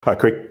A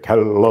quick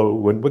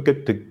hello and we're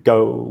good to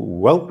go.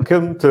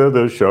 Welcome to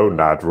the show,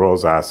 Nat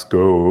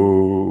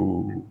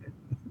Rosasco.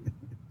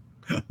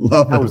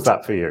 Love it. How was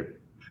that for you?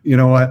 You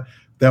know what?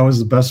 That was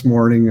the best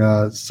morning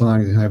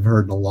song I've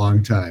heard in a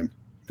long time.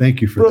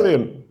 Thank you for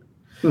Brilliant.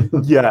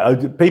 Yeah,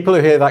 people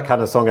who hear that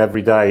kind of song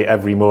every day,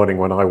 every morning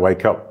when I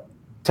wake up,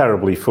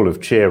 terribly full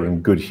of cheer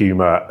and good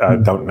humor,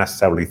 don't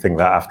necessarily think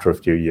that after a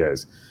few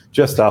years.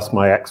 Just ask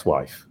my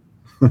ex-wife.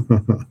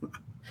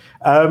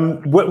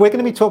 We're going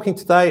to be talking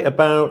today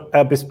about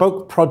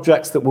bespoke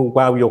projects that will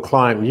wow your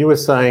client. You were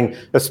saying,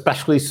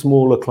 especially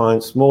smaller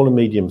clients, small and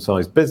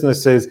medium-sized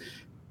businesses,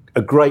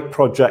 a great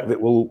project that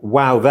will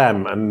wow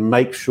them and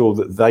make sure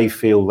that they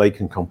feel they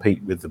can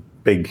compete with the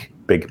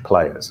big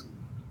players.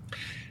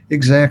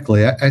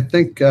 Exactly. I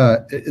think,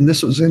 and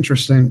this was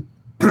interesting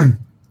when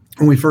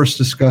we first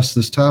discussed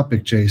this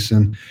topic,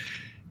 Jason,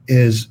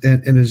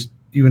 and as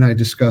you and I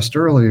discussed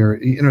earlier,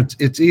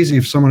 it's easy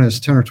if someone has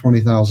 $10,000 or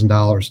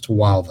 $20,000 to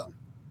wow them.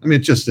 I mean,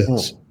 it just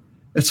is.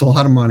 It's a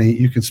lot of money.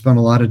 You can spend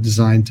a lot of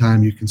design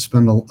time. You can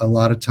spend a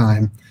lot of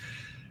time.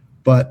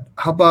 But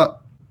how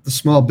about the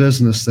small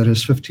business that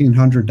has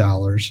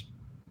 $1,500?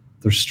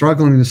 They're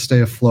struggling to stay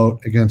afloat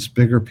against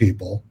bigger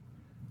people.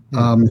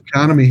 The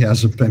economy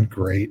hasn't been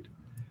great.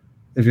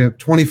 If you have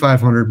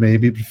 $2,500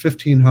 maybe, but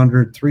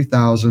 $1,500,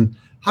 $3,000,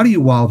 how do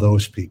you wow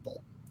those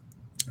people?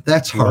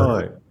 That's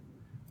harder. Right.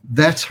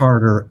 That's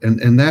harder,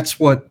 and that's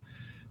what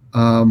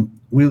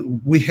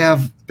we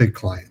have big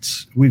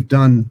clients. We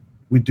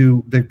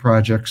do big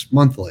projects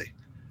monthly.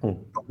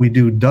 We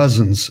do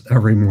dozens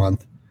every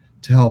month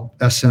to help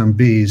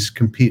SMBs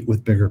compete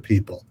with bigger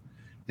people.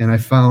 And I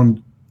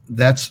found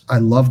I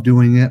love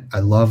doing it. I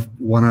love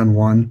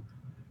one-on-one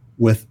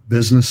with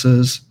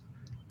businesses,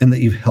 and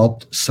that you've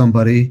helped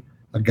somebody,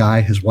 a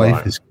guy, his wife,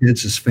 Right. his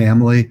kids, his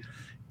family,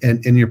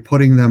 and you're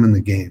putting them in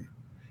the game.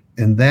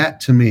 And that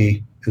to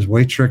me is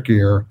way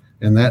trickier.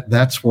 And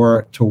that's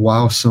where to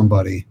wow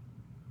somebody,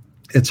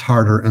 it's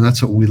harder. And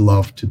that's what we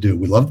love to do.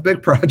 We love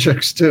big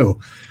projects too,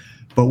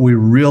 but we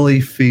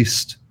really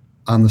feast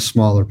on the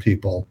smaller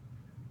people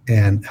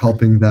and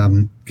helping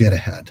them get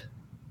ahead.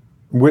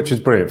 Which is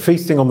brilliant.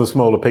 Feasting on the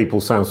smaller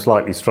people sounds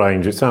slightly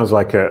strange. It sounds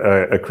like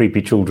a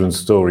creepy children's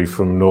story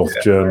from North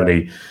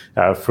Germany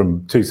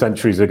from 2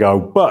 centuries ago.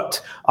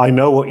 But I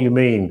know what you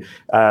mean.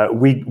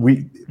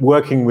 We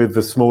working with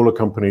the smaller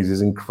companies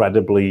is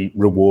incredibly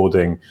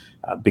rewarding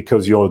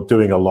because you're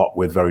doing a lot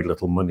with very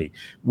little money,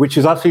 which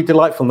is absolutely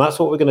delightful. And that's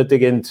what we're going to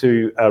dig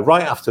into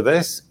right after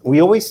this.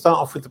 We always start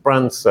off with the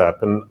brand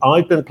SERP, and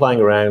I've been playing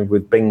around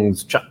with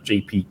Bing's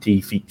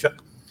ChatGPT feature.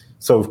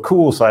 So of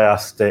course I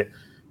asked it,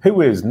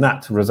 who is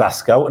Nat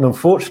Rosasco? And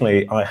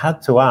unfortunately, I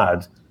had to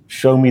add,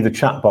 show me the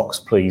chat box,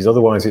 please.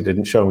 Otherwise, it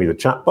didn't show me the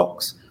chat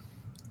box.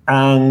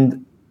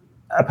 And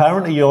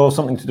apparently, you're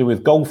something to do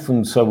with golf,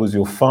 and so was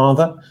your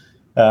father.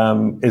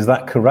 Is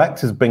that correct?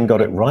 Has Bing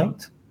got it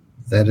right?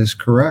 That is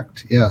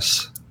correct,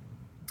 yes.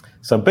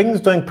 So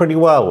Bing's doing pretty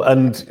well.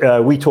 And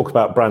we talk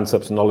about brand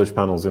SERPs and knowledge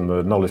panels in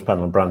the Knowledge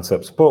Panel and Brand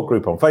SERP support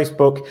group on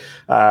Facebook.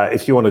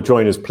 If you want to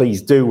join us,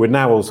 please do. We're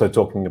now also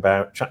talking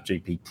about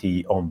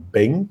ChatGPT on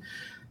Bing.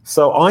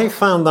 So I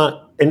found that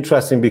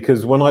interesting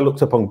because when I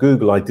looked up on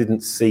Google, I didn't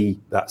see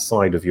that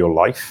side of your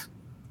life.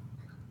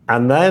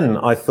 And then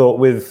I thought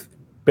with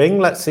Bing,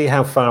 let's see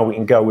how far we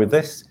can go with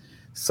this.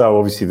 So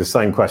obviously the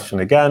same question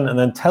again. And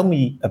then tell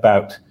me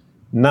about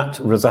Nat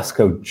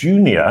Rosasco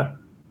Jr.,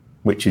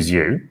 which is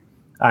you.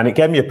 And it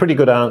gave me a pretty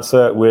good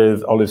answer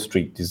with Olive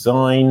Street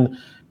Design.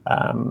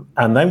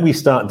 And then we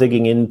start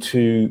digging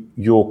into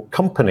your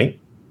company.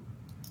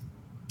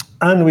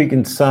 And we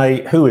can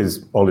say, who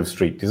is Olive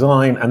Street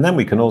Design? And then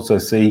we can also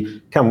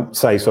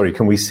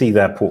can we see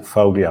their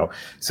portfolio?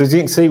 So as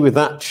you can see with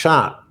that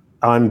chat,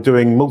 I'm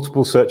doing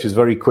multiple searches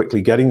very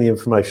quickly, getting the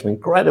information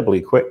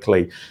incredibly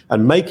quickly,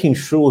 and making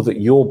sure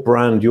that your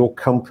brand, your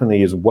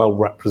company is well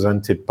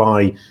represented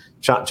by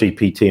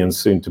ChatGPT and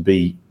soon to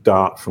be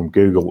Dart from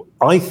Google,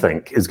 I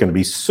think is going to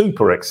be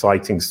super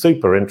exciting,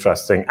 super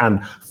interesting,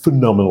 and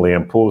phenomenally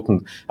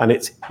important. And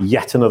it's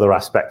yet another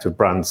aspect of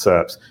brand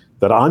SERPs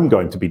that I'm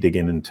going to be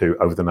digging into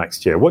over the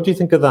next year. What do you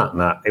think of that,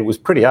 Nat? It was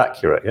pretty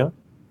accurate, yeah?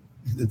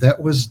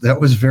 That was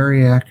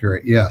very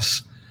accurate,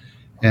 yes.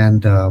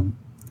 And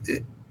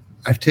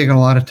I've taken a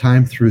lot of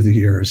time through the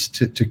years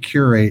to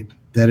curate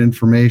that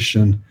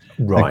information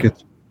that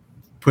gets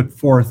put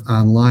forth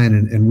online.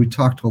 And we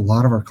talk to a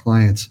lot of our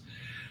clients.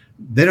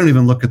 They don't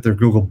even look at their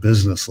Google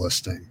business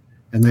listing.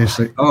 And they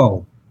say,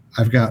 oh,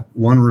 I've got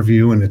one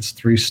review and it's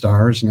 3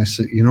 stars. And I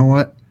say, you know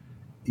what?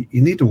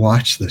 You need to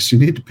watch this. You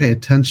need to pay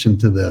attention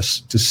to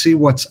this to see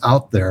what's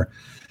out there,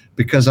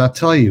 because I'll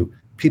tell you,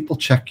 people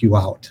check you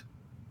out.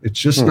 It's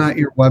just not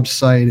your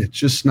website. It's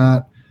just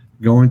not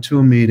going to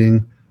a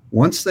meeting.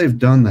 Once they've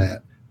done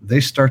that, they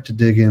start to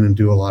dig in and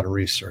do a lot of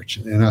research.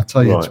 And I'll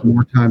tell you, it's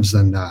more times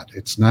than not.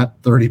 It's not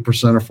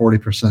 30% or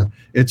 40%.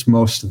 It's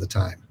most of the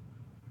time.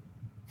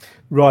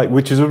 Right,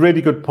 which is a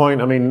really good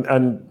point. I mean,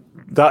 and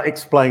that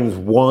explains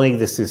why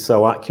this is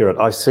so accurate.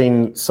 I've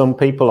seen some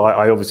people,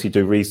 I obviously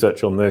do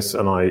research on this,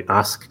 and I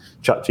ask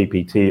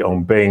ChatGPT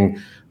on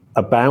Bing,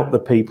 about the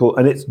people,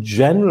 and it's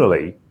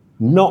generally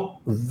not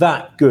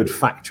that good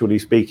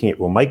factually speaking. It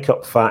will make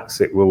up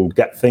facts, it will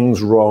get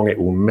things wrong, it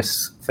will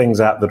miss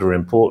things out that are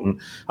important.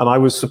 And I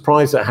was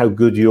surprised at how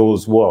good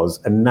yours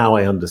was, and now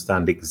I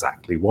understand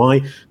exactly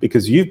why,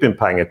 because you've been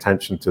paying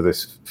attention to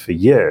this for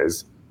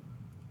years.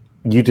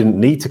 You didn't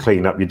need to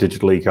clean up your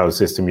digital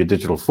ecosystem, your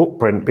digital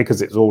footprint,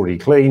 because it's already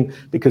clean,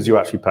 because you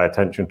actually pay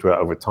attention to it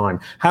over time.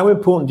 How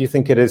important do you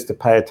think it is to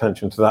pay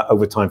attention to that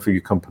over time for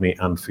your company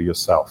and for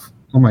yourself?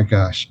 Oh my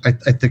gosh, I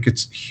think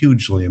it's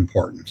hugely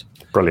important.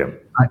 Brilliant.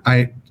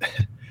 I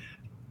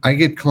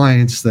get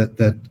clients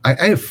that I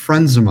have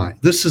friends of mine.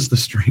 This is the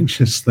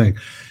strangest thing,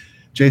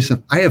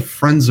 Jason. I have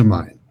friends of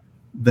mine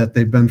that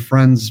they've been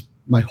friends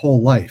my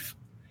whole life.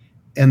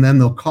 And then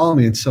they'll call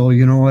me and say, well,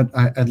 you know what,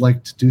 I'd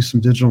like to do some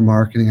digital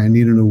marketing. I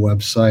need a new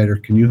website, or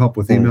can you help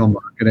with email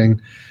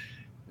marketing?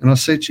 And I'll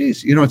say,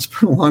 geez, it's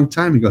been a long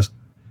time. He goes,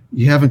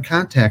 you haven't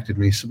contacted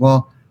me. He said,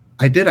 well,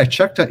 I did. I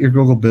checked out your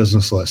Google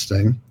business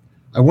listing.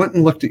 I went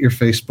and looked at your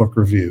Facebook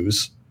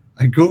reviews.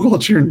 I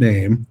Googled your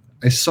name.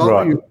 I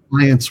saw who your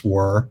clients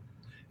were.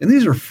 And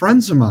these are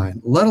friends of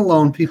mine, let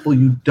alone people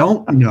you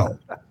don't know.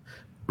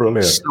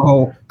 Brilliant.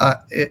 So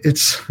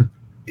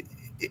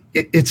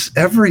it's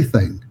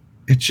everything.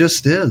 It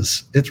just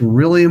is. It's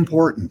really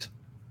important.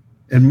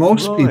 And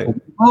most people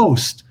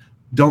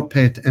don't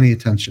pay any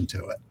attention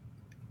to it.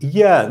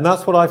 Yeah, and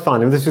that's what I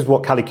find. And this is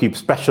what Kalicube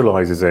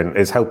specializes in,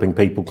 is helping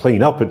people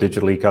clean up a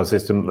digital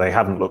ecosystem that they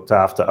haven't looked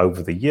after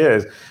over the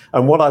years.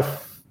 And what I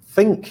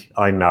think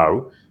I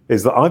know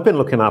is that I've been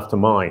looking after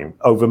mine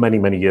over many,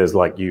 many years,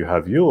 like you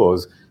have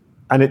yours.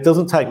 And it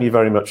doesn't take me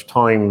very much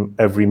time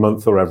every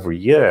month or every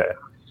year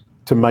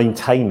to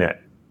maintain it.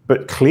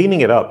 But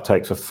cleaning it up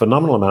takes a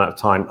phenomenal amount of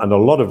time and a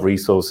lot of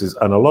resources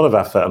and a lot of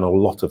effort and a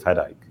lot of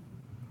headache.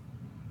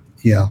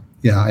 Yeah.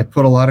 I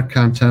put a lot of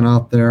content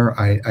out there.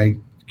 I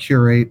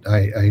curate.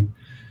 I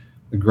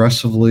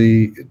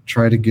aggressively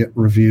try to get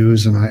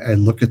reviews, and I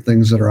look at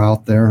things that are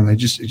out there, and I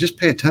just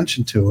pay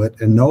attention to it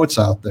and know it's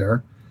out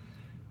there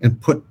and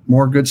put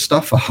more good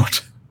stuff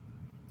out.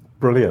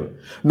 Brilliant.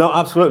 No,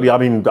 absolutely. I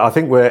mean, I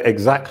think we're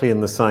exactly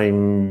in the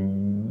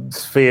same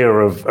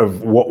sphere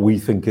of what we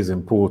think is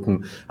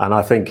important. And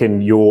I think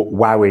in your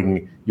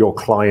wowing your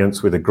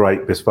clients with a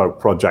great bespoke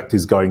project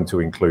is going to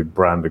include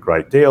brand a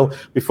great deal.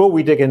 Before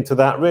we dig into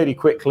that really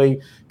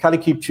quickly,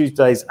 Kalicube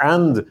Tuesdays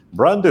and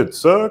Branded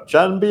Search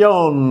and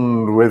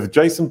Beyond with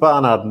Jason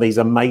Barnard and these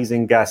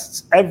amazing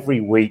guests every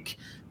week.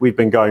 We've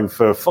been going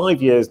for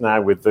 5 years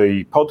now with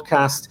the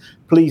podcast.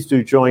 Please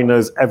do join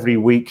us every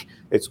week.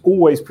 It's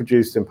always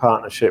produced in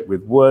partnership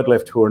with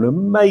WordLift, who are an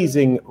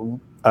amazing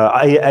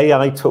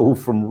AI tool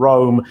from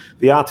Rome,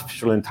 the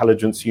artificial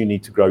intelligence you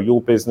need to grow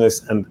your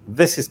business. And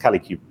this is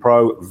Kalicube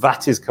Pro.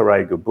 That is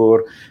Karay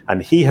Gabor.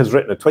 And he has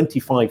written a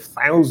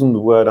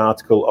 25,000 word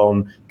article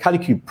on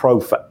Kalicube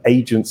Pro for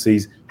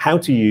agencies, how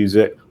to use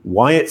it,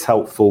 why it's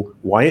helpful,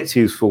 why it's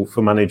useful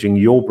for managing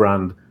your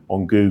brand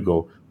on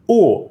Google,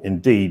 or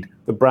indeed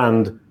the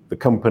brand, the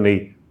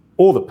company,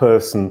 or the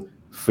person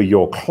for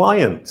your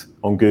client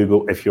on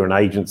Google if you're an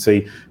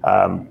agency.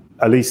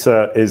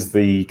 Elisa is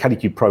the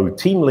Kalicube Pro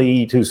team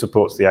lead who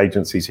supports the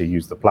agencies who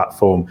use the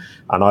platform.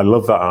 And I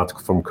love that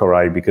article from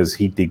Karay because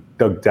he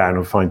dug down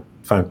and found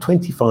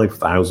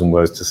 25,000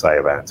 words to say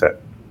about it.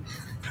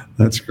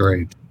 That's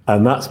great.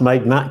 And that's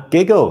made Nat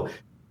giggle.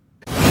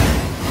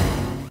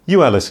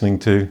 You are listening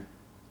to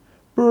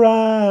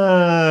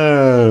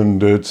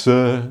Branded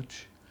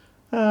Search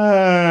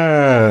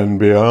and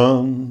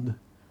Beyond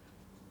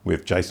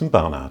with Jason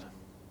Barnard.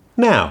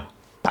 Now,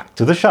 back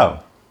to the show.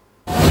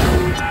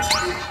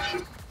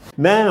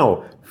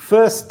 Now,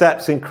 first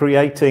steps in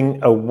creating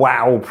a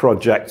wow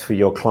project for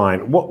your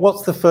client.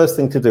 What's the first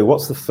thing to do?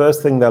 What's the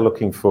first thing they're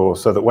looking for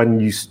so that when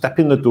you step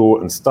in the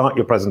door and start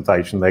your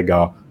presentation, they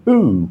go,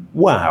 ooh,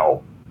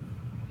 wow.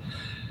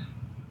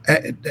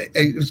 I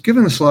was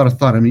giving this a lot of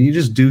thought. I mean, you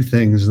just do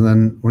things, and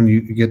then when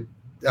you get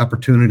the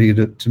opportunity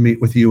to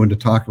meet with you and to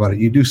talk about it,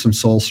 you do some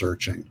soul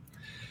searching.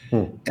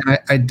 And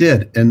I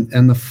did.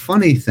 And the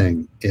funny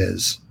thing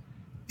is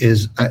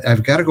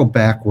I've got to go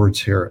backwards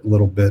here a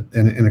little bit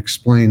and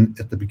explain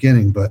at the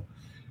beginning, but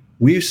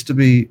we used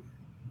to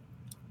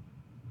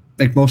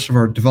develop most of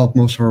our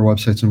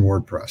websites in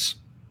WordPress.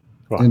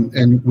 Right.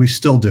 And we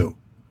still do.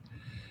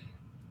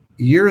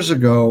 Years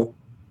ago,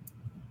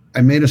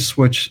 I made a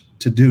switch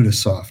to Duda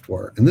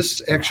software, and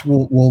this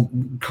actually will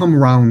come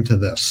around to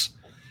this.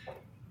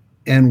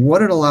 And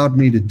what it allowed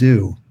me to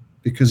do,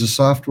 because the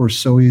software is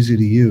so easy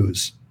to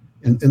use,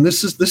 and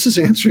this is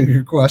answering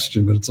your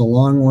question, but it's a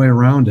long way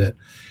around it.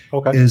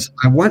 Okay. Is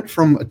I went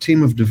from a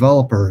team of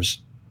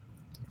developers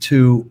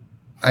to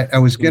I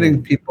was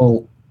getting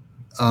people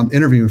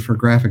interviewing for a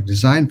graphic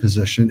design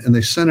position, and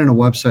they sent in a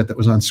website that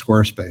was on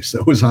Squarespace,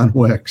 that was on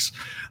Wix,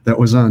 that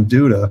was on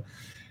Duda.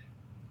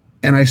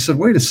 And I said,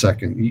 wait a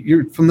second,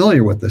 you're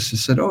familiar with this? He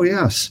said, oh,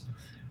 yes.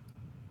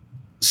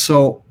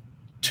 So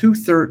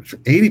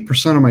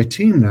 80% of my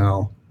team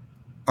now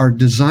are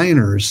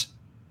designers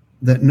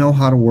that know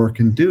how to work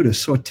in Duda.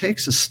 So it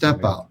takes a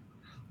step out.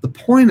 The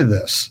point of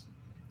this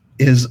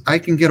is I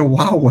can get a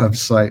wow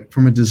website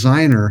from a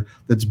designer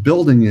that's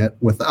building it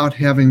without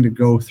having to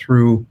go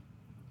through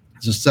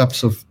the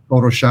steps of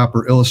Photoshop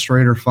or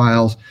Illustrator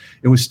files.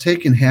 It was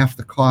taking half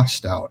the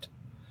cost out.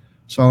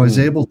 So I was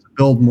able to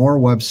build more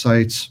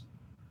websites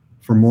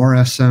for more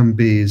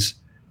SMBs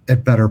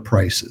at better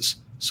prices.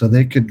 So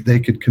they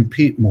could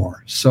compete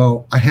more.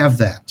 So I have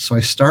that. So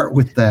I start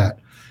with that.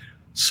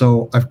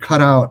 So I've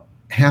cut out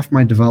half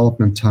my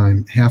development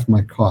time, half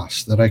my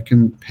costs that I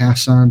can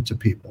pass on to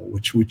people,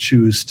 which we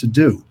choose to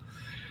do.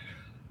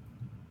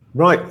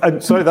 Right.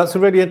 And sorry, that's a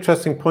really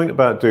interesting point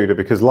about Duda,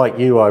 because like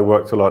you, I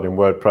worked a lot in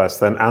WordPress.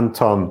 Then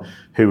Anton,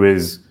 who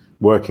is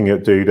working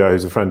at Duda,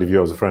 who's a friend of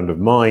yours, a friend of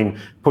mine,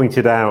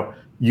 pointed out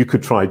you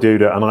could try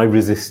Duda, and I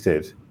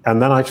resisted.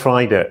 And then I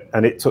tried it,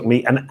 and it took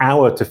me an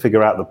hour to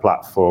figure out the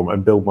platform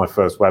and build my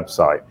first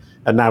website.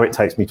 And now it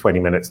takes me 20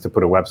 minutes to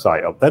put a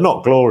website up. They're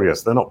not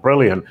glorious. They're not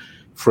brilliant.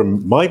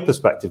 From my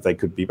perspective, they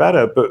could be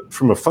better. But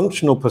from a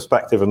functional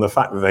perspective and the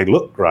fact that they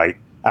look great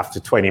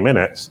after 20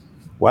 minutes,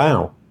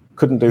 wow,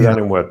 couldn't do that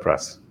in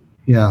WordPress.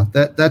 Yeah,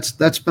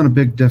 that's been a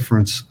big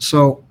difference.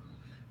 So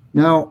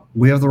now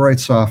we have the right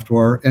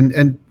software,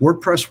 and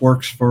WordPress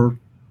works for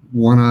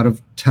 1 out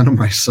of 10 of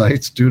my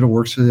sites. Duda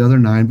works for the other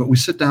 9. But we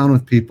sit down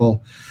with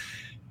people,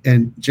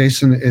 and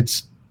Jason,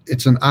 it's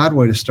an odd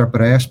way to start,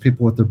 but I ask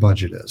people what their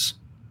budget is.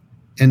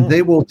 And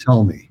they will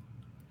tell me.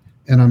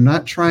 And I'm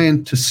not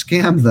trying to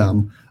scam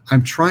them.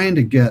 I'm trying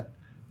to get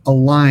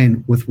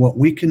aligned with what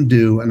we can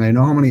do. And I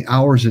know how many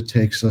hours it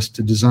takes us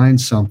to design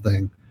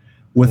something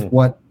with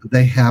what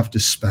they have to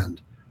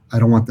spend. I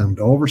don't want them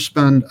to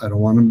overspend. I don't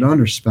want them to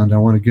underspend. I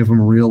want to give them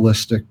a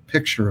realistic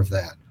picture of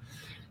that.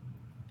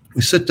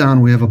 We sit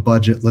down, we have a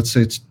budget. Let's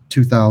say it's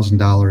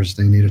 $2,000.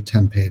 They need a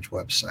 10-page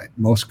website.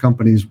 Most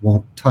companies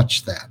won't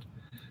touch that.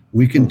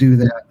 We can do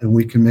that, and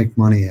we can make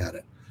money at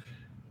it.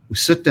 We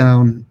sit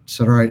down,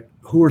 said, all right,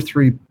 who are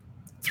three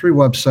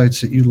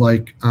websites that you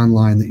like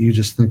online that you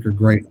just think are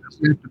great? It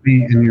doesn't have to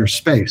be in your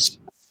space.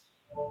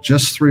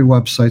 Just 3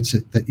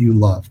 websites that you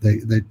love.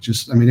 They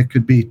just, I mean, it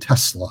could be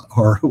Tesla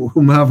or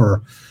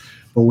whomever,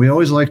 but we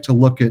always like to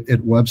look at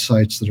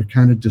websites that are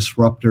kind of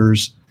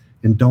disruptors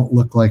and don't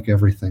look like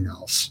everything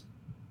else.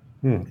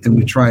 And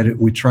we try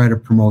to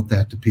promote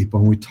that to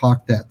people, and we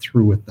talk that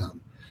through with them.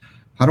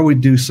 How do we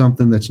do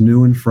something that's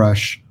new and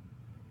fresh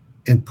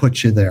and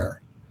put you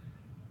there?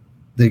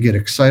 They get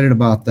excited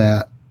about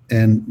that.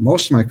 And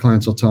most of my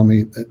clients will tell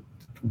me that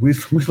we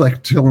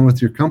like dealing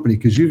with your company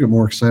because you get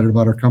more excited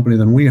about our company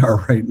than we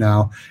are right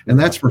now. And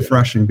that's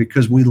refreshing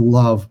because we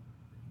love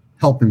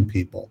helping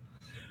people.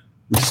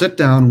 We sit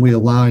down, we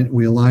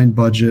align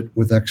budget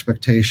with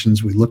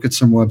expectations. We look at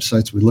some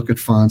websites, we look at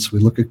fonts, we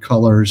look at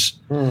colors.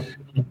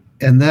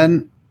 And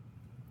then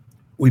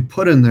we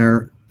put in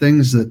there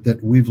things that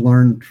we've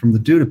learned from the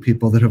Duda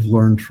people that have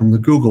learned from the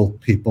Google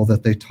people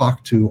that they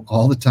talk to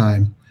all the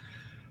time,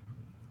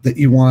 that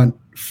you want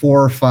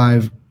 4 or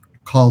 5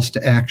 calls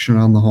to action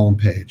on the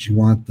homepage. You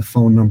want the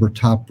phone number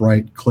top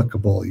right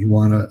clickable. You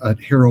want a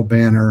hero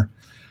banner,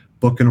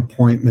 book an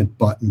appointment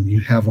button. You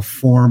have a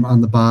form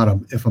on the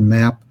bottom. If a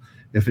map,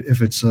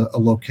 if it's a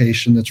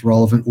location that's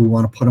relevant, we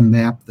want to put a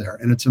map there.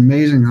 And it's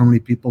amazing how many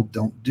people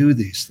don't do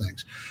these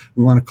things.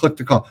 We want to click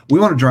the call. We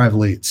want to drive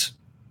leads.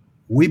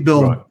 We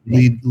build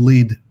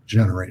lead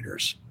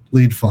generators,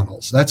 lead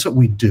funnels. That's what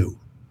we do.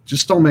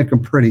 Just don't make them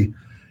pretty.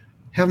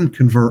 Have them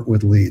convert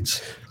with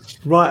leads.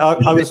 Right.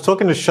 I was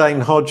talking to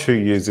Shane Hodge, who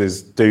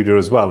uses Duda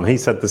as well, and he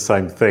said the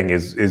same thing,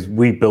 is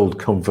we build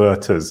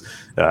converters.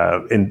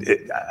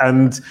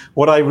 And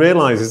what I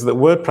realize is that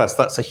WordPress,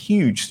 that's a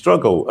huge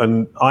struggle.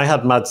 And I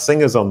had Mad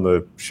Singers on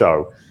the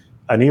show,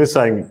 and he was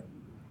saying,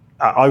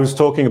 I was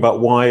talking about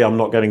why I'm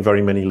not getting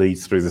very many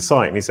leads through the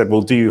site. And he said,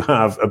 well, do you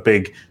have a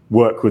big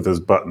work with us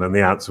button? And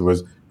the answer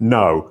was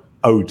no.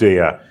 Oh,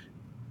 dear.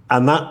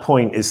 And that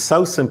point is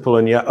so simple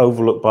and yet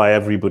overlooked by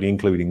everybody,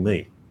 including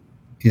me.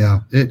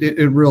 Yeah,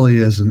 it really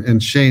is.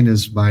 And Shane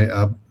is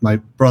my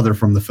brother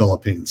from the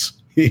Philippines.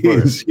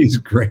 He's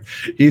great.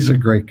 He's a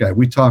great guy.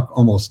 We talk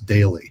almost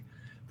daily,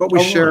 but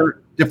we share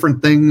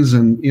different things,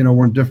 and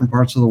we're in different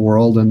parts of the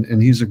world,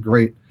 and he's a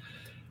great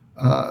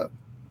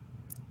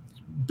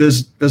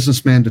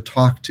businessman to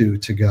talk to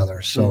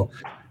together. So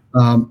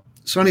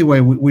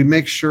anyway, we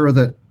make sure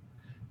that,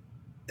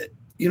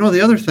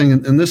 the other thing,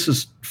 and this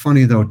is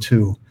funny though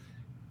too,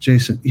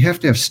 Jason, you have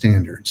to have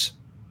standards.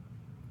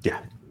 Yeah.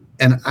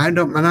 And I'm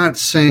not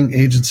saying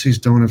agencies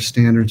don't have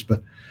standards,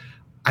 but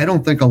I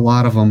don't think a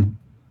lot of them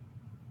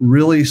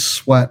really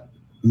sweat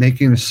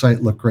making a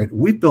site look great.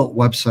 We built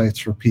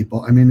websites for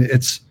people. I mean,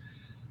 it's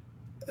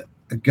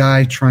a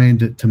guy trying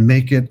to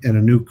make it in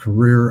a new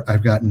career.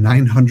 I've got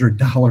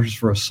 $900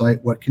 for a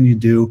site. What can you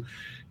do?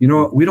 You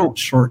know what? We don't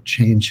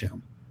shortchange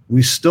him.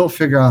 We still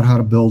figure out how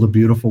to build a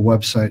beautiful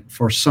website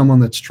for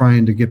someone that's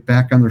trying to get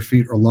back on their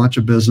feet or launch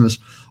a business,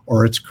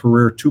 or its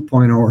career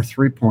 2.0 or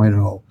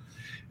 3.0.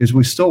 Is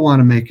we still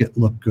want to make it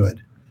look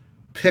good.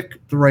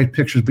 Pick the right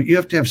pictures, but you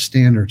have to have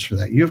standards for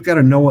that. You've got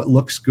to know what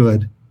looks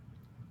good.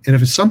 And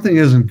if something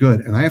isn't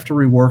good and I have to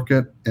rework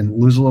it and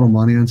lose a little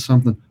money on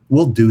something,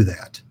 we'll do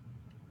that.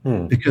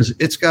 because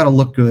it's got to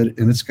look good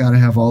and it's got to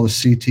have all the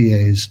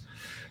CTAs.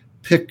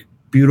 Pick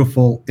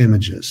beautiful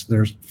images.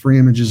 There's free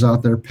images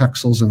out there.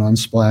 Pexels and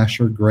Unsplash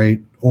are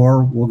great,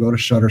 or we'll go to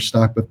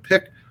Shutterstock, but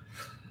pick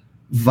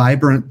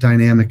vibrant,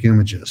 dynamic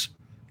images.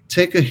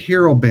 Take a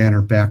hero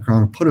banner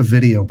background and put a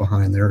video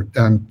behind there.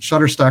 On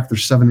Shutterstock,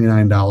 there's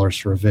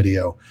 $79 for a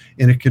video,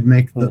 and it could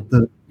make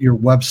your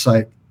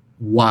website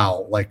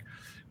wow. Like,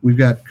 we've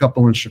got a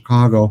couple in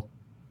Chicago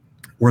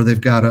where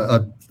they've got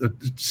a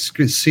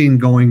scene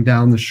going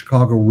down the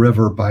Chicago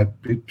River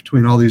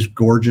between all these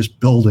gorgeous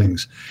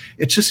buildings.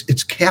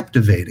 It's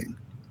captivating.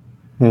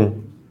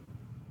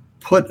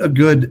 Put a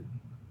good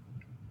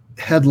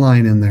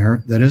headline in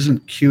there that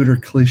isn't cute or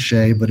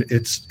cliche, but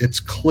it's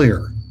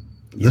clear.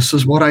 This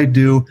is what I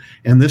do,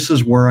 and this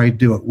is where I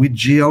do it. We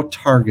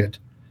geo-target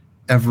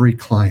every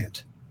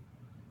client,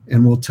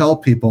 and we'll tell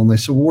people, and they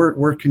say, well,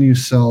 where can you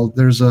sell?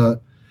 There's a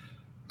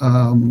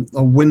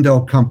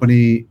window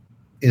company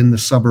in the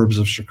suburbs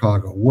of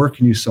Chicago. Where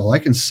can you sell? I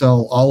can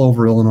sell all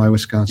over Illinois,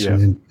 Wisconsin,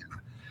 and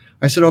Indiana.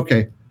 I said,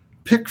 okay,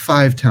 pick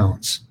 5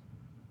 towns.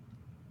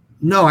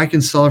 No, I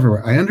can sell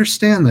everywhere. I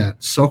understand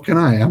that. So can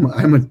I.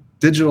 I'm a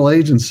digital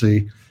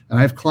agency, and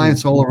I have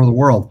clients all over the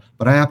world,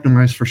 but I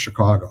optimize for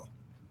Chicago.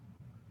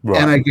 Right.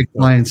 And I get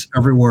clients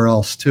everywhere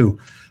else too.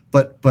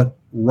 But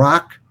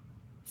rock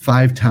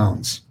 5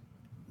 towns.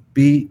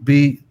 Be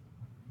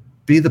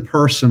the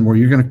person where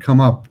you're going to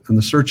come up in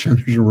the search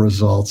engine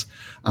results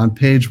on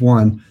page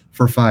 1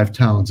 for 5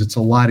 towns. It's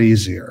a lot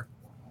easier.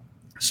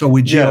 So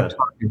we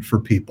geo-target for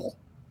people.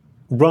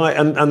 Right,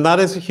 and that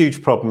is a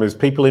huge problem, is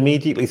people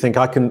immediately think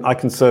I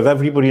can serve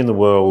everybody in the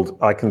world,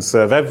 I can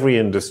serve every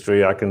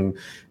industry, I can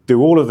do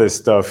all of this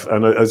stuff.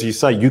 And as you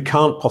say, you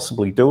can't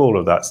possibly do all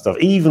of that stuff.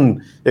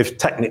 Even if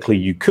technically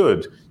you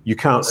could, you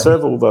can't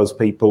serve all those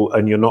people,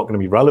 and you're not going to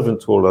be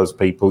relevant to all those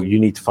people. You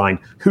need to find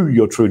who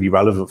you're truly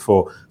relevant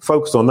for,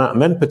 focus on that,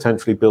 and then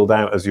potentially build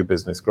out as your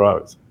business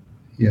grows.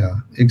 Yeah,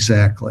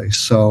 exactly.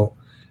 So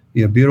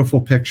you have beautiful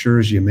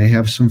pictures, you may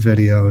have some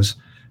videos.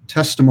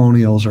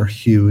 Testimonials are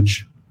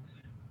huge.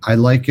 I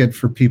like it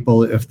for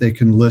people if they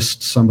can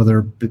list some of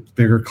their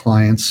bigger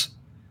clients.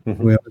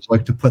 We always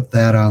like to put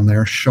that on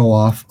there, show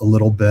off a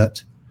little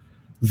bit,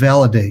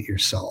 validate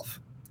yourself.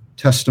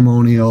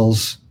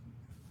 Testimonials,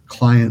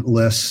 client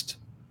list,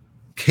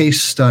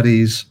 case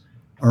studies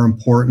are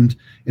important.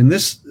 And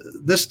this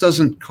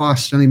doesn't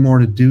cost any more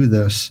to do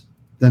this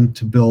than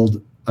to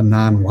build a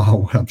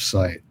non-WOW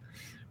website.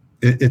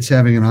 It's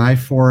having an eye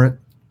for it.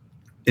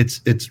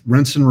 It's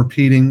rinse and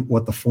repeating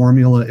what the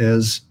formula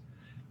is.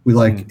 We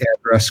like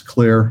address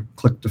clear,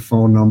 click to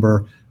phone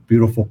number,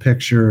 beautiful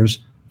pictures,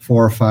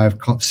 4 or 5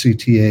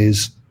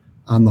 CTAs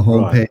on the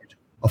home page,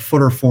 a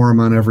footer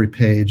form on every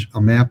page, a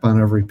map on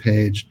every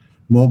page,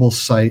 mobile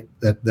site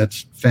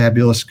that's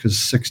fabulous because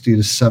 60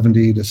 to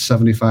 70 to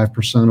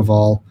 75% of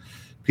all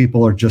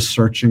people are just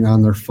searching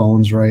on their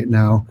phones right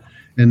now.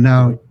 And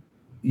now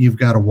you've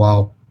got a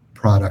WOW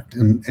product.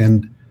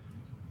 And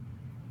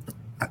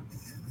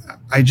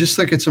I just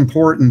think it's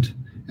important.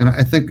 And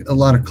I think a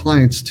lot of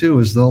clients too,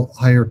 is they'll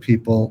hire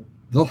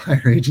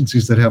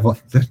agencies that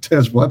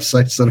has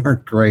websites that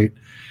aren't great,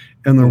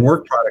 and their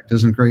work product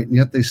isn't great, and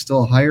yet they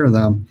still hire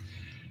them.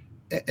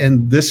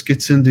 And this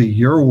gets into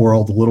your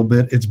world a little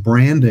bit. It's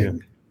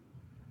branding.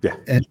 Yeah.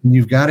 And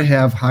you've got to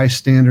have high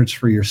standards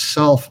for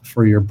yourself,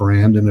 for your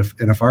brand. And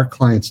if our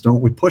clients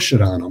don't, we push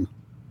it on them.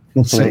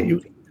 We'll say,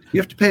 you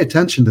have to pay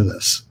attention to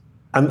this.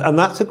 And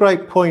that's a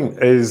great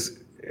point, is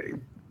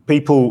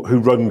people who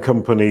run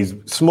companies,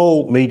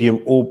 small, medium,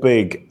 or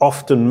big,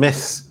 often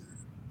miss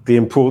the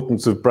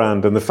importance of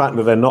brand and the fact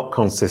that they're not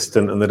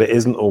consistent and that it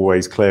isn't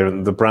always clear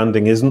and the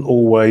branding isn't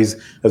always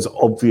as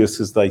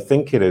obvious as they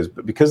think it is.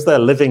 But because they're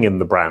living in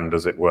the brand,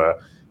 as it were,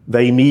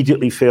 they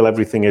immediately feel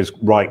everything is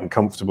right and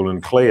comfortable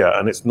and clear,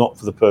 and it's not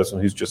for the person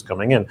who's just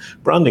coming in.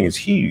 Branding is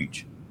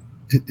huge.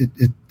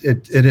 It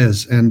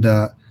is. And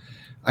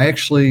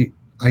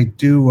I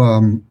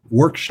do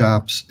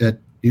workshops at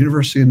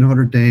University of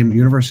Notre Dame,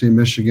 University of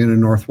Michigan,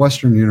 and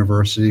Northwestern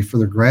University for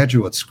the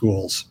graduate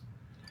schools.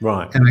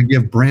 Right. And I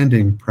give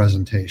branding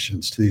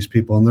presentations to these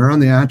people, and they're on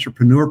the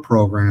entrepreneur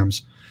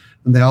programs,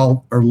 and they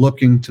all are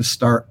looking to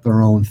start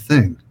their own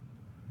thing.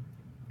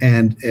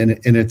 And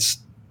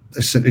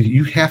I said,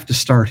 you have to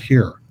start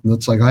here. And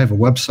it's like, I have a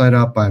website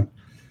up.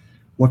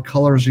 What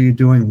colors are you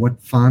doing? What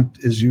font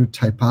is your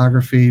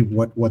typography?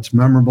 What's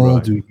memorable?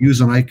 Right. Do you use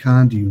an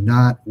icon? Do you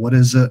not? What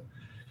is it?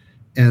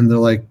 And they're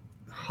like,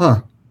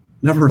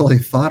 never really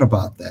thought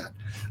about that.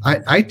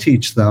 I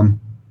teach them.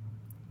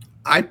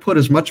 I put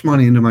as much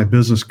money into my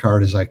business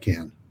card as I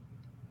can.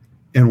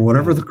 And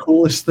whatever the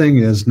coolest thing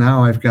is,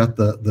 now I've got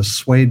the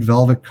suede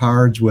velvet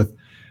cards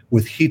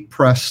with heat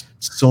pressed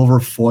silver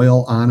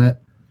foil on it.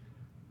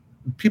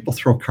 People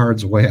throw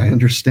cards away. I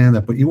understand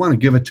that, but you want to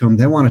give it to them.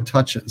 They want to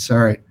touch it and say,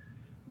 all right,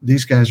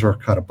 these guys are a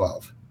cut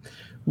above.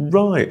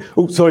 Right.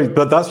 Oh, sorry,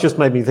 but that's just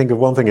made me think of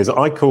one thing, is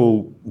I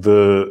call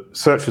the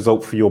search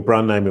result for your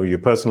brand name or your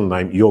personal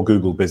name your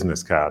Google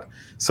business card.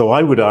 So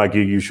I would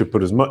argue you should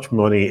put as much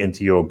money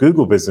into your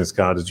Google business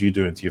card as you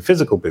do into your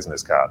physical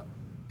business card.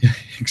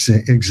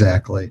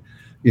 Exactly.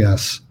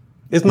 Yes.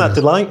 Isn't that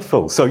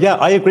delightful? So yeah,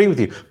 I agree with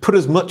you. Put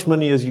as much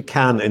money as you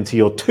can into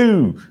your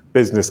two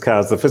business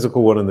cards, the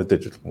physical one and the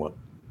digital one.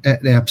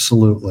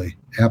 Absolutely.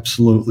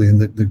 Absolutely. And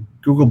the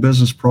Google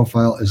Business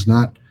Profile is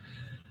not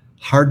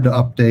hard to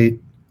update.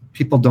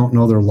 People don't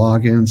know their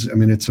logins. I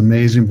mean, it's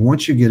amazing. But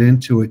once you get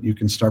into it, you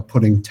can start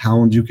putting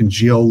towns, you can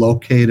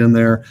geolocate in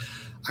there.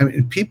 I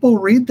mean, people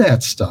read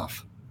that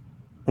stuff.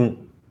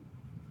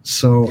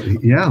 So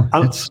yeah,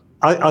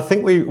 I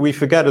think we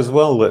forget as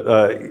well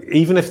that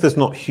even if there's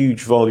not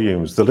huge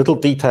volumes, the little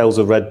details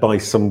are read by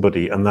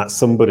somebody, and that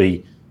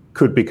somebody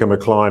could become a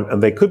client,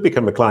 and they could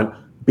become a client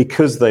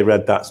because they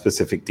read that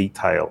specific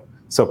detail.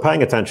 So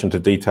paying attention to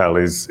detail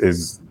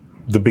is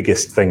the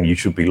biggest thing you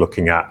should be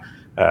looking at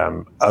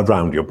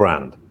around your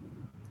brand.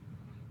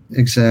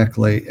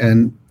 Exactly.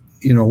 And,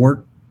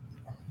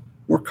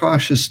 we're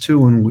cautious too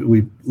when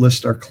we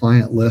list our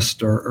client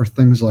list or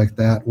things like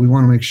that. We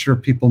want to make sure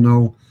people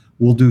know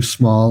we'll do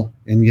small,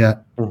 and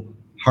yet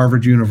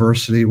Harvard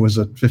University was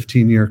a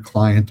 15-year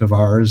client of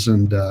ours.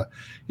 And,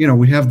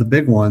 we have the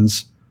big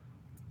ones,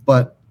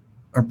 but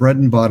our bread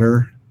and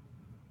butter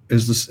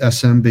is the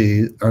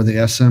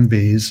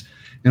SMBs.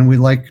 And we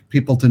like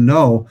people to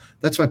know.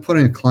 That's why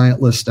putting a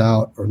client list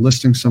out or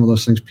listing some of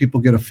those things, people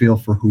get a feel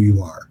for who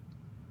you are.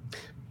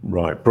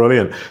 Right,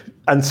 brilliant.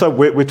 And so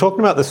we're talking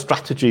about the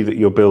strategy that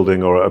you're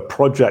building, or a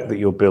project that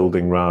you're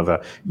building,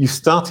 rather. You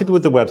started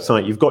with the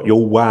website. You've got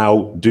your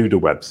Wow Duda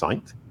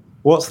website.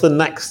 What's the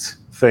next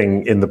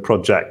thing in the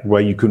project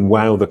where you can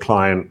wow the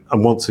client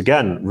and once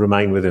again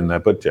remain within their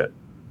budget?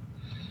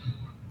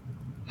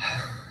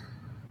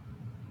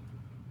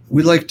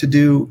 We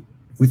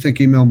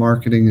think email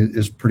marketing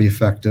is pretty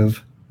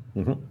effective.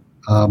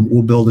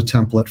 We'll build a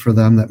template for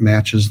them that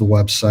matches the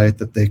website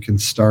that they can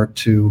start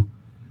to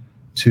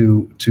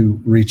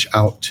reach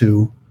out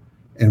to.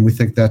 And we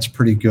think that's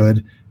pretty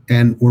good.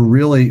 And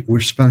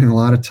we're spending a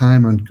lot of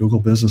time on Google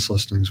business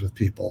listings with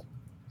people.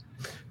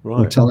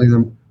 Right. We're telling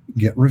them,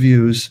 get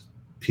reviews.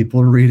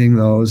 People are reading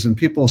those, and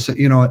people say,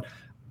 you know what,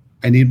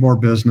 I need more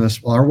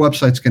business. Well, our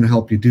website's going to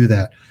help you do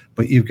that.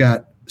 But you've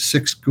got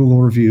 6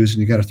 Google reviews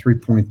and you got a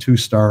 3.2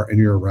 star and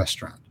you're a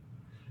restaurant.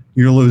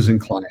 You're losing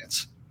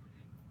clients.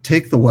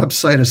 Take the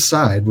website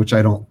aside, which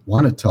I don't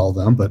want to tell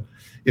them, but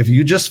if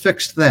you just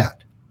fixed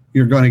that,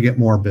 you're going to get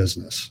more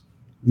business.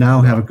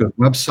 Now have a good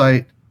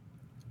website,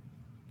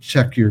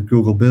 check your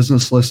Google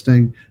business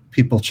listing.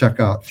 People check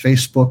out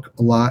Facebook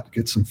a lot,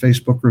 get some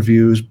Facebook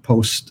reviews,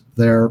 post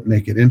there,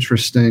 make it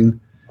interesting.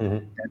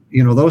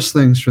 Those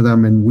things for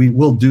them, and we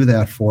will do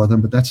that for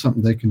them, but that's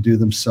something they can do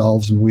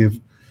themselves. And we have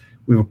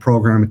a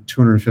program at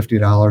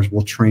 $250.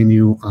 We'll train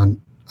you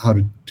on how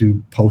to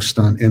do posts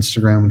on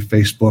Instagram and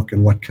Facebook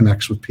and what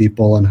connects with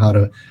people and how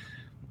to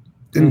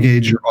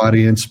engage your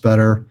audience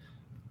better.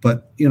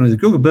 But, the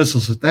Google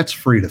business, that's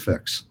free to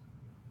fix.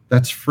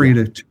 That's free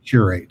to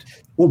curate.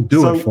 We'll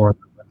do it for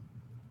them.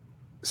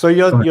 So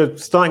you're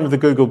starting with the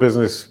Google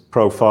business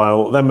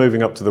profile, then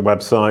moving up to the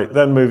website,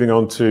 then moving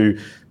on to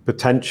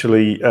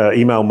potentially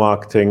email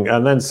marketing,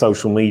 and then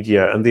social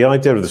media. And the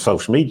idea of the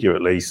social media,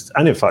 at least,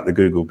 and in fact the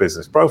Google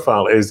business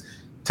profile, is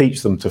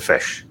teach them to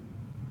fish.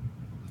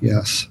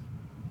 Yes,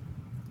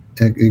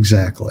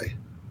 exactly.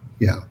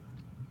 Yeah.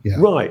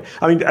 Right.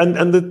 I mean,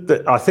 and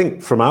I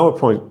think from our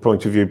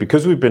point of view,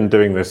 because we've been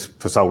doing this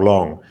for so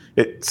long,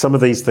 some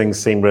of these things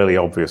seem really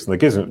obvious. And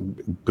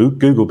the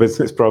Google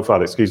business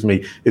profile,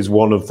 is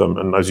one of them.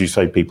 And as you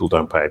say, people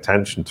don't pay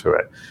attention to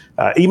it.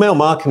 Email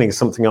marketing is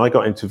something I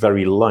got into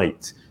very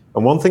late.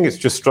 And one thing that's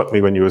just struck me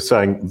when you were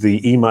saying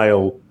the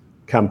email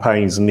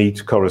campaigns need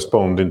to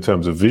correspond in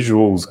terms of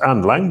visuals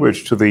and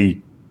language to the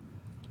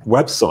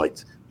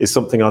website is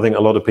something I think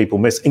a lot of people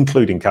miss,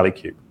 including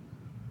CaliCube.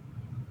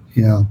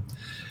 Yeah.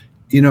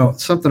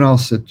 Something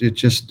else that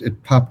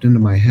it popped into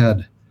my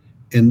head,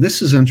 and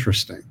this is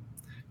interesting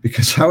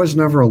because I was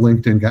never a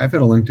LinkedIn guy. I've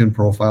had a LinkedIn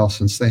profile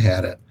since they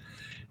had it.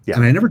 Yeah.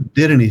 And I never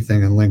did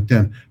anything on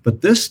LinkedIn.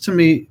 But this to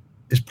me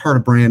is part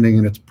of branding,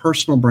 and it's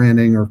personal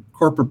branding or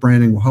corporate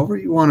branding, however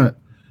you want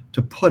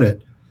to put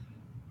it.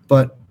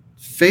 But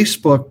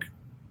Facebook,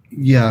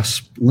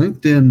 yes,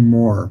 LinkedIn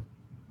more.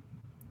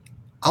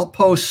 I'll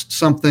post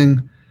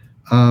something.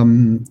 A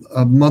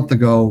month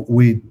ago,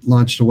 we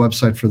launched a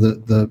website for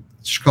the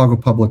Chicago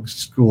Public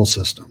School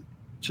System.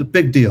 It's a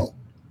big deal.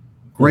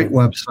 Great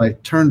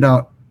website. Turned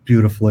out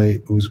beautifully.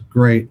 It was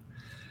great.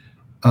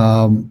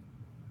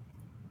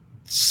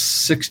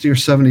 60 or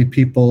 70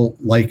 people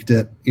liked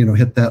it,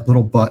 hit that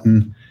little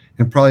button,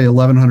 and probably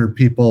 1,100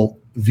 people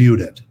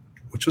viewed it,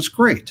 which was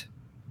great.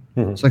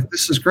 It's like,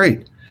 this is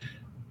great.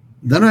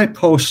 Then I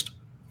post,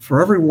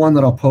 for every one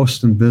that I'll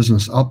post in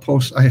business, I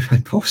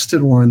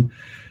posted one.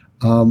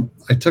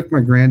 I took my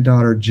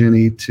granddaughter,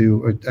 Ginny,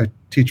 to a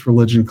teach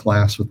religion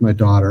class with my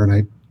daughter, and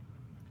I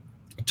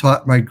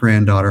taught my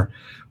granddaughter.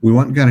 We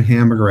went and got a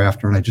hamburger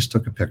after, and I just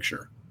took a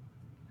picture.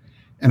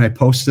 And I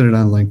posted it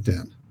on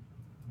LinkedIn.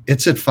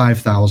 It's at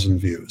 5,000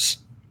 views.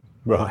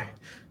 Right.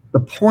 The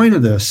point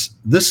of this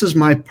is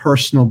my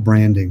personal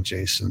branding,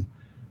 Jason.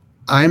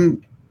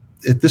 I'm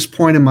at this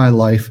point in my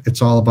life,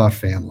 it's all about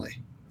family.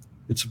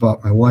 It's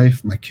about my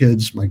wife, my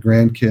kids, my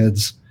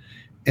grandkids,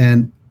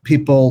 and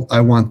people.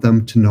 I want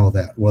them to know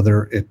that,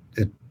 whether it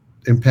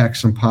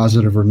impacts them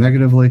positive or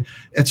negatively,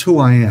 it's who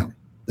I am.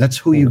 That's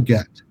who you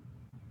get.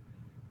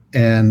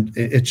 And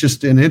it's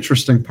just an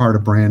interesting part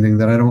of branding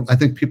that I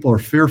think people are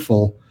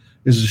fearful,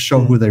 is to show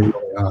who they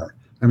really are.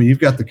 I mean, you've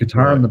got the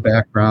guitar in the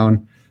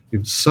background.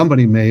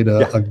 Somebody made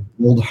a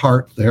gold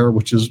heart there,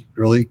 which is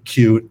really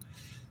cute.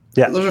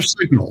 Yeah. Those are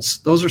signals.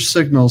 Those are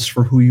signals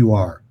for who you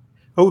are.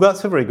 Oh,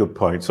 that's a very good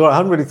point. So I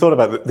hadn't really thought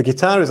about it. The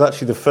guitar is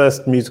actually the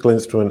first musical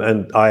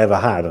instrument I ever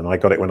had, and I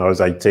got it when I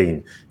was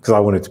 18 because I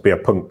wanted to be a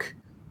punk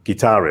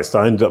guitarist.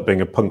 I ended up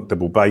being a punk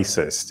double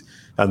bassist,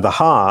 and the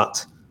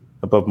heart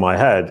above my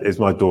head is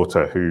my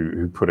daughter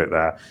who put it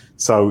there.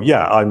 So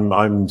yeah,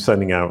 I'm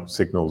sending out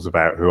signals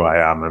about who I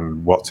am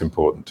and what's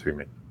important to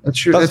me.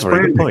 That's a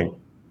very good point.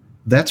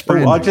 That's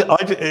branding.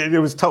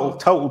 It was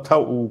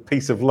total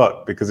piece of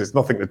luck, because it's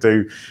nothing to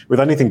do with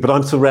anything, but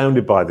I'm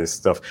surrounded by this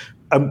stuff.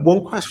 And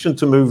one question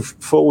to move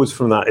forwards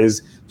from that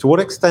is, to what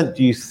extent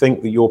do you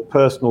think that your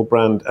personal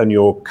brand and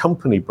your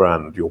company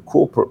brand, your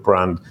corporate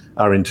brand,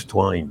 are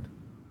intertwined?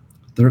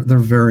 They're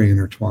very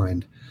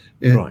intertwined.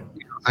 Right.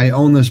 I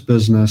own this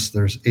business.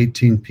 There's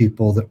 18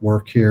 people that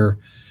work here.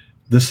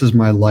 This is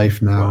my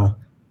life now. Wow.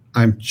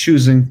 I'm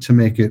choosing to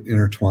make it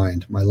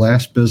intertwined. My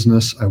last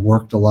business, I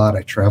worked a lot.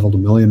 I traveled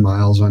 1 million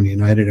miles on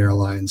United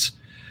Airlines.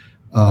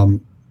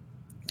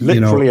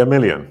 Literally a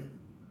million.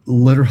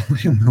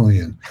 Literally 1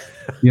 million.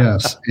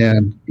 Yes.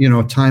 And,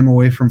 time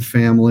away from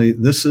family.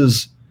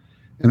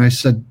 And I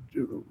said,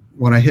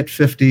 when I hit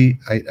 50,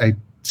 I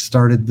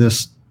started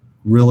this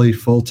really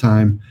full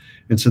time,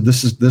 and said,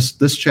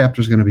 this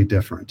chapter is going to be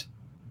different.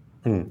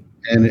 And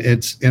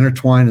it's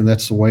intertwined, and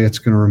that's the way it's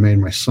going to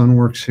remain. My son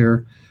works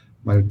here.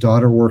 My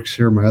daughter works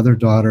here. My other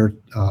daughter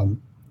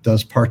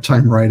does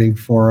part-time writing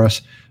for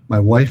us. My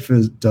wife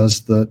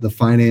does the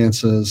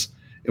finances.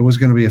 It was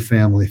going to be a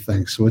family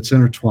thing. So it's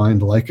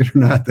intertwined, like it or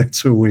not.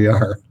 That's who we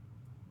are.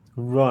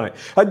 Right.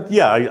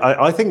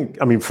 I think,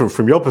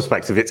 from your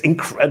perspective, it's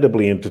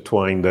incredibly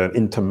intertwined and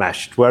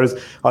intermeshed.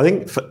 Whereas I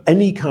think for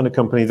any kind of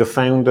company, the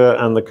founder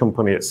and the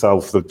company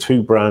itself, the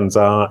two brands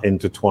are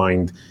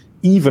intertwined.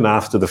 Even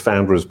after the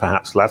founder has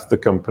perhaps left the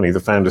company, the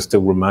founder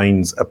still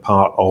remains a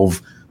part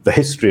of the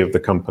history of the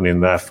company,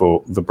 and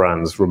therefore the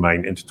brands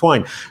remain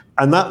intertwined.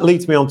 And that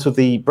leads me on to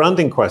the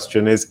branding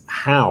question: is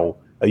how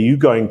are you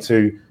going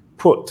to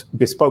put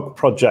bespoke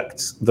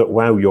projects that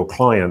wow your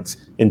clients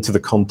into the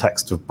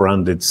context of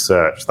branded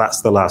search?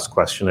 That's the last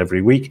question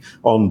every week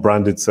on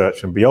Branded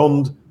Search and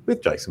Beyond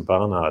with Jason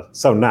Barnard.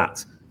 So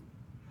Nat,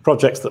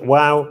 projects that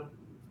wow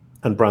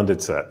and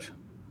branded search.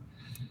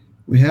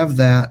 We have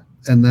that,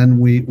 and then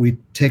we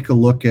take a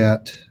look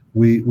at,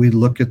 we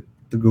look at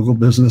the Google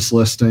business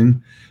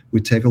listing. We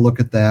take a look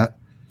at that.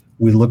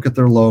 We look at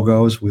their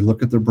logos. We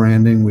look at their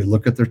branding. We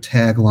look at their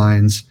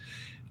taglines.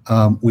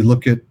 We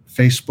look at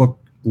Facebook,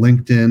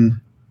 LinkedIn,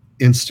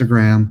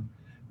 Instagram,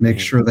 make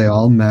sure they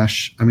all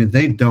mesh. I mean,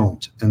 they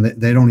don't, and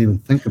they don't even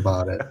think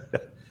about it.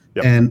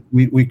 Yep. And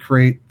we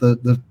create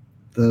the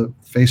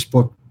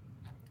Facebook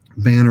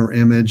banner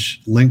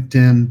image,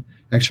 LinkedIn.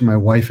 Actually, my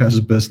wife has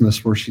a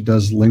business where she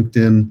does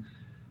LinkedIn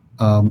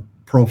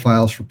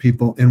profiles for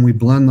people, and we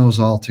blend those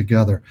all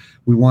together.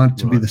 We want it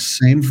to be the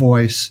same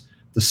voice,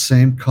 the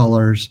same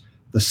colors,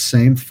 the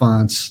same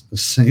fonts, the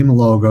same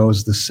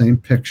logos, the same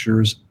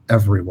pictures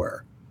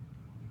everywhere.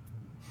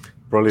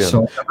 Brilliant.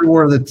 So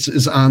everywhere that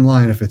is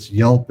online, if it's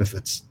Yelp, if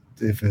it's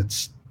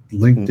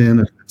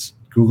LinkedIn, if it's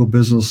Google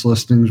business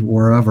listings,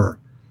 wherever,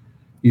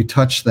 you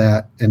touch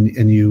that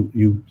and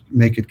you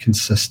make it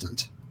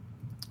consistent.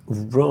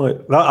 Right.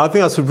 I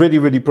think that's a really,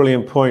 really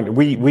brilliant point.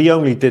 We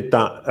only did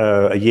that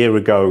a year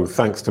ago,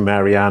 thanks to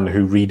Marianne,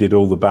 who redid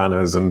all the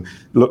banners and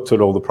looked at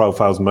all the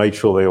profiles, made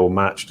sure they all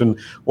matched. And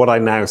what I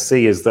now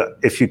see is that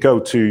if you go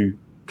to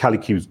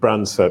Kalycube's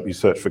brand search, you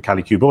search for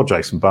Kalycube or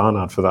Jason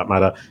Barnard for that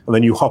matter, and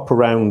then you hop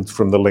around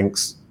from the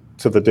links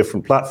to the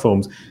different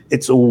platforms,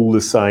 it's all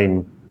the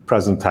same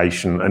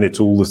presentation and it's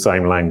all the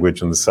same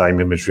language and the same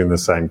imagery and the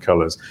same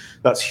colors.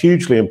 That's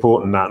hugely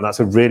important, Nat, and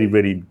that's a really,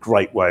 really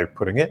great way of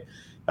putting it.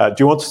 Do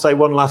you want to say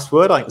one last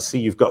word? I can see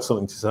you've got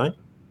something to say.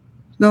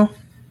 No,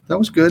 that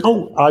was good.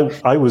 Oh,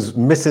 I was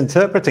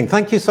misinterpreting.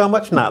 Thank you so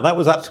much, Nat. That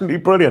was absolutely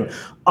brilliant.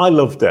 I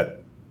loved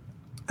it.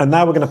 And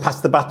now we're going to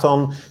pass the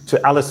baton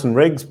to Alison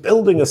Riggs,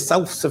 building a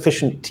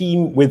self-sufficient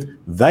team with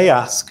They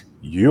Ask,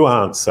 You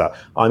Answer.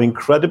 I'm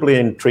incredibly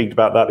intrigued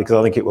about that because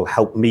I think it will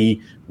help me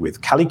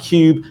with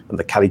Kalycube and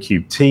the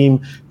Kalycube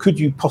team. Could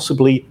you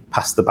possibly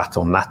pass the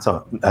baton,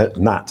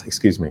 Nat?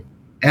 Excuse me.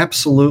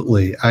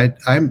 Absolutely.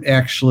 I'm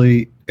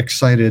actually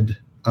excited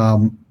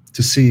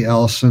to see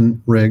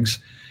Alison Riggs,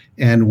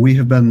 and we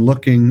have been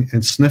looking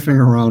and sniffing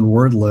around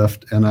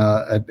WordLift, and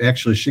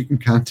actually she can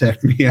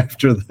contact me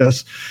after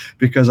this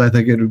because I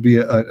think it would be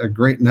a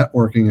great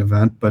networking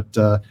event. But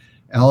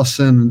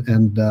Alison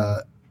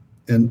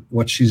and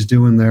what she's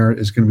doing there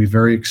is going to be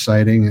very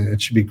exciting, and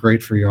it should be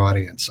great for your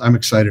audience. I'm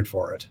excited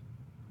for it.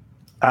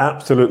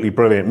 Absolutely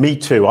brilliant. Me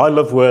too. I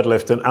love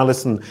WordLift, and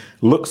Alison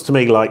looks to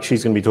me like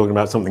she's going to be talking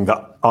about something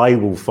that I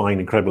will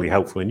find incredibly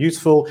helpful and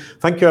useful.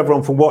 Thank you,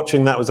 everyone, for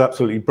watching. That was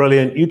absolutely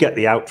brilliant. You get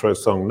the outro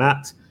song,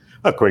 Nat.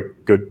 A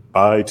quick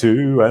goodbye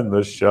to end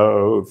the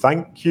show.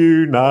 Thank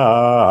you,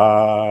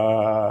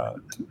 Nat.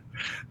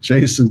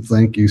 Jason,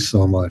 thank you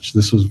so much.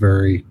 This was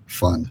very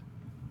fun.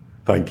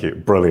 Thank you.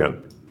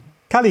 Brilliant.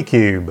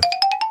 Kalicube.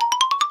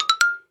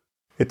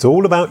 It's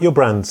all about your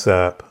brand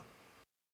SERP.